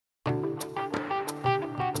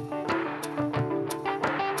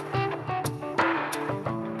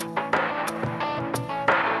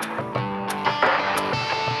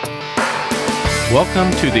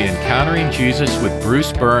Welcome to the Encountering Jesus with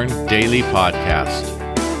Bruce Byrne Daily Podcast.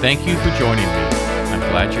 Thank you for joining me. I'm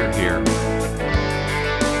glad you're here.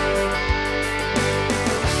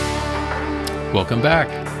 Welcome back.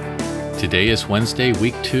 Today is Wednesday,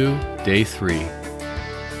 week 2, day 3.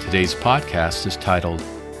 Today's podcast is titled,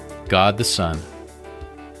 God the Son.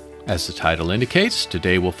 As the title indicates,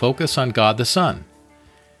 today we'll focus on God the Son.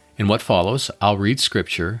 In what follows, I'll read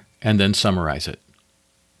Scripture and then summarize it.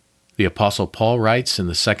 The Apostle Paul writes in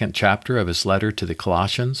the 2nd chapter of his letter to the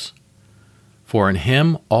Colossians, "For in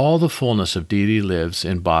him all the fullness of deity lives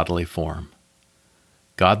in bodily form.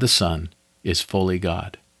 God the Son is fully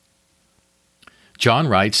God." John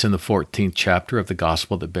writes in the 14th chapter of the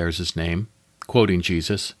Gospel that bears his name, quoting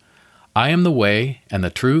Jesus, "I am the way and the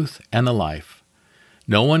truth and the life.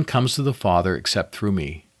 No one comes to the Father except through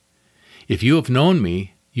me. If you have known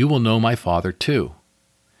me, you will know my Father too.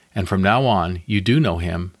 And from now on you do know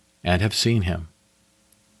him and have seen him."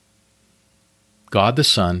 God the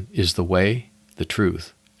Son is the way, the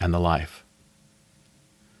truth, and the life.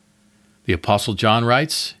 The Apostle John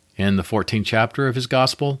writes in the 14th chapter of his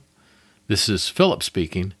Gospel, this is Philip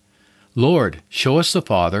speaking, "Lord, show us the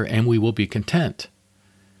Father, and we will be content."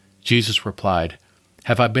 Jesus replied,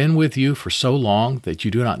 "Have I been with you for so long that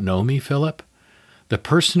you do not know me, Philip? The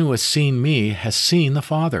person who has seen me has seen the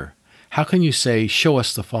Father. How can you say, 'Show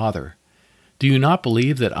us the Father'? Do you not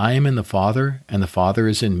believe that I am in the Father, and the Father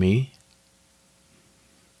is in me?"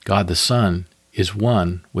 God the Son is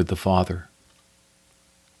one with the Father.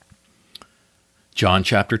 John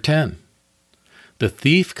chapter 10. "The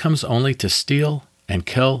thief comes only to steal and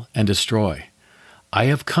kill and destroy. I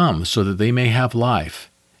have come so that they may have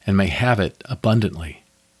life, and may have it abundantly."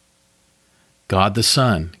 God the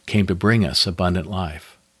Son came to bring us abundant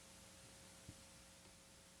life.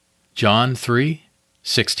 John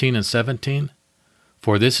 3:16 and 17.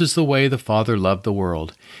 "For this is the way the Father loved the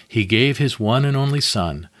world. He gave his one and only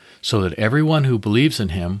Son, so that everyone who believes in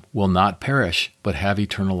him will not perish, but have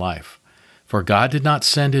eternal life. For God did not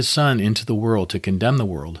send his Son into the world to condemn the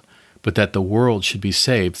world, but that the world should be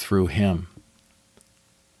saved through him."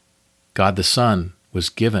 God the Son was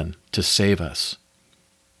given to save us.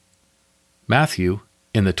 Matthew,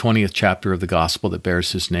 in the 20th chapter of the Gospel that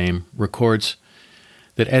bears his name, records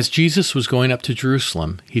that as Jesus was going up to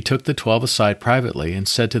Jerusalem, he took the 12 aside privately and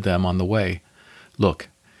said to them on the way, "Look,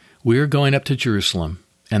 we are going up to Jerusalem,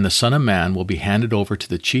 and the Son of Man will be handed over to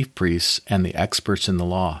the chief priests and the experts in the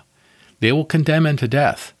law. They will condemn him to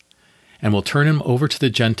death, and will turn him over to the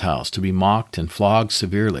Gentiles to be mocked and flogged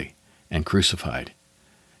severely and crucified.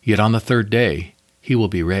 Yet on the 3rd day he will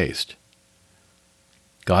be raised."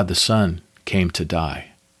 God the Son came to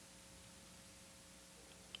die.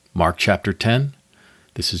 Mark chapter 10.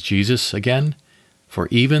 This is Jesus again. "For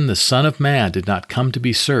even the Son of Man did not come to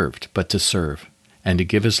be served, but to serve, and to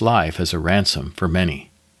give his life as a ransom for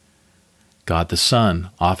many." God the Son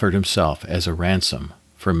offered himself as a ransom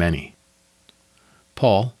for many.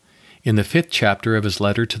 Paul, in the 5th chapter of his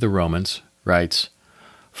letter to the Romans, writes,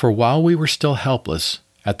 "For while we were still helpless,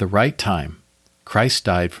 at the right time, Christ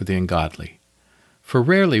died for the ungodly. For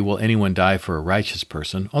rarely will anyone die for a righteous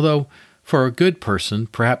person, although for a good person,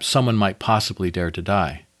 perhaps someone might possibly dare to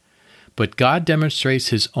die. But God demonstrates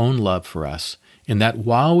his own love for us, in that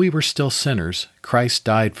while we were still sinners, Christ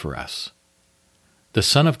died for us." The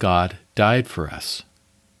Son of God died for us.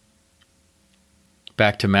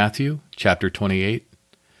 Back to Matthew, chapter 28.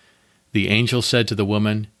 "The angel said to the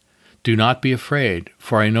woman, 'Do not be afraid,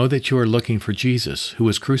 for I know that you are looking for Jesus, who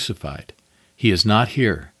was crucified. He is not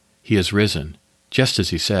here. He is risen, just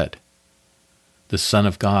as he said. The Son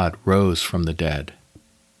of God rose from the dead.'"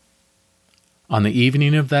 On the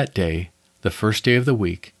evening of that day, the first day of the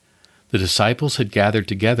week, the disciples had gathered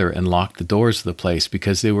together and locked the doors of the place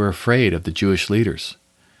because they were afraid of the Jewish leaders.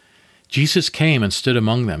 Jesus came and stood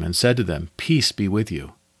among them and said to them, "Peace be with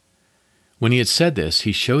you." When he had said this,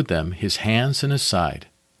 he showed them his hands and his side.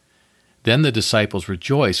 Then the disciples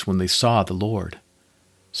rejoiced when they saw the Lord.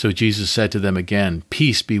 So Jesus said to them again,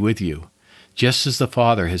 "Peace be with you. Just as the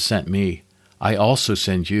Father has sent me, I also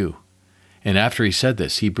send you." And after he said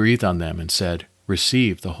this, he breathed on them and said,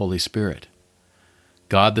 "Receive the Holy Spirit."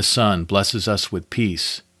 God the Son blesses us with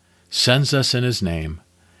peace, sends us in his name,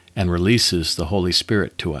 and releases the Holy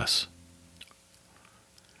Spirit to us.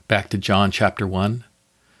 Back to John chapter 1.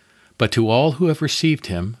 "But to all who have received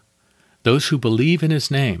him, those who believe in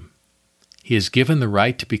his name, he has given the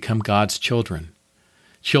right to become God's children,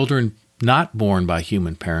 children not born by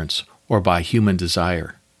human parents or by human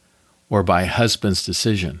desire, or by a husband's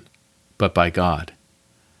decision, but by God.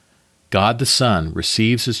 God the Son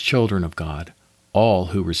receives as children of God all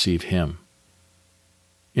who receive him."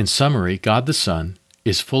 In summary, God the Son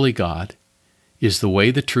is fully God, is the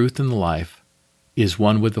way, the truth, and the life, is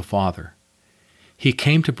one with the Father. He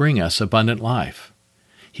came to bring us abundant life.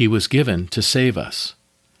 He was given to save us,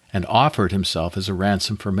 and offered himself as a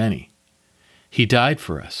ransom for many. He died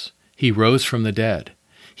for us. He rose from the dead.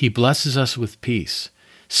 He blesses us with peace,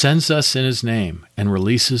 sends us in his name, and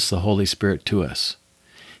releases the Holy Spirit to us.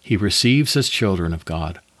 He receives as children of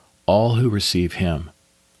God all who receive him.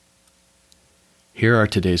 Here are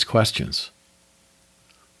today's questions.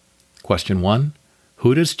 Question 1.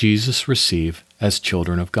 Who does Jesus receive as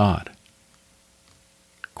children of God?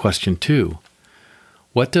 Question 2.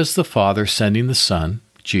 What does the Father sending the Son,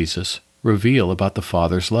 Jesus, reveal about the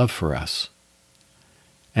Father's love for us?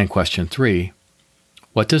 And question 3.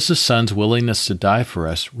 What does the Son's willingness to die for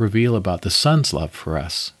us reveal about the Son's love for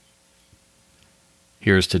us?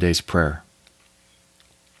 Here's today's prayer.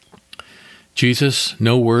 Jesus,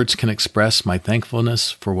 no words can express my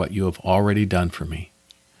thankfulness for what you have already done for me.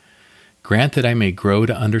 Grant that I may grow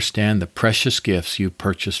to understand the precious gifts you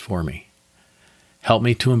purchased for me. Help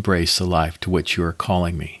me to embrace the life to which you are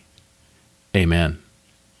calling me. Amen.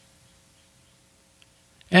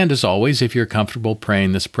 And as always, if you're comfortable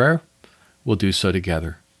praying this prayer, we'll do so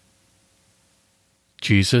together.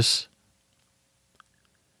 Jesus,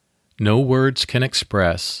 no words can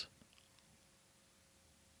express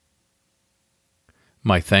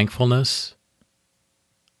my thankfulness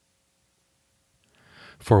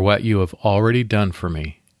for what you have already done for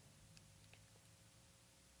me.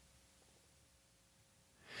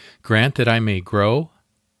 Grant that I may grow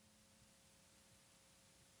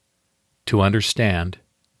to understand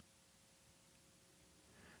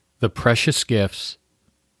the precious gifts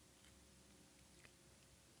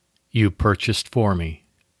you purchased for me.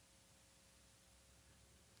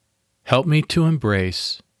 Help me to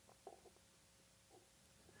embrace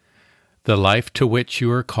the life to which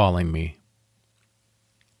you are calling me.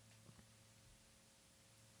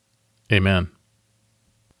 Amen.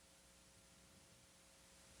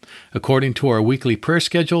 According to our weekly prayer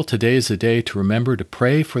schedule, today is the day to remember to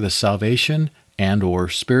pray for the salvation and/or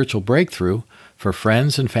spiritual breakthrough for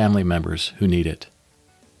friends and family members who need it.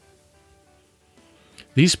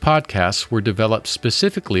 These podcasts were developed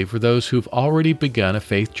specifically for those who've already begun a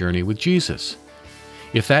faith journey with Jesus.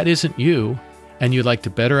 If that isn't you, and you'd like to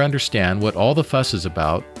better understand what all the fuss is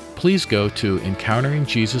about, please go to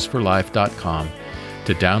EncounteringJesusForLife.com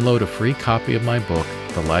to download a free copy of my book,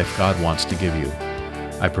 The Life God Wants to Give You.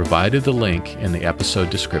 I provided the link in the episode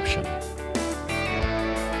description.